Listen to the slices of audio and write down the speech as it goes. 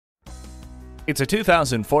It's a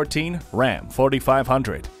 2014 Ram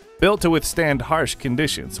 4500. Built to withstand harsh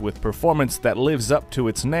conditions with performance that lives up to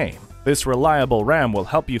its name, this reliable Ram will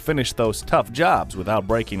help you finish those tough jobs without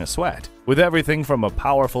breaking a sweat. With everything from a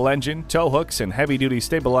powerful engine, tow hooks, and heavy-duty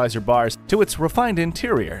stabilizer bars to its refined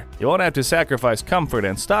interior, you won't have to sacrifice comfort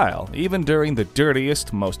and style even during the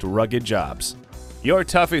dirtiest, most rugged jobs. Your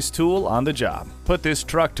toughest tool on the job. Put this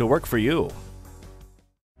truck to work for you.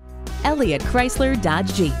 Elliott Chrysler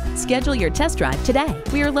Dodge Jeep. Schedule your test drive today.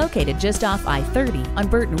 We are located just off I-30 on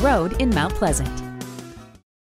Burton Road in Mount Pleasant.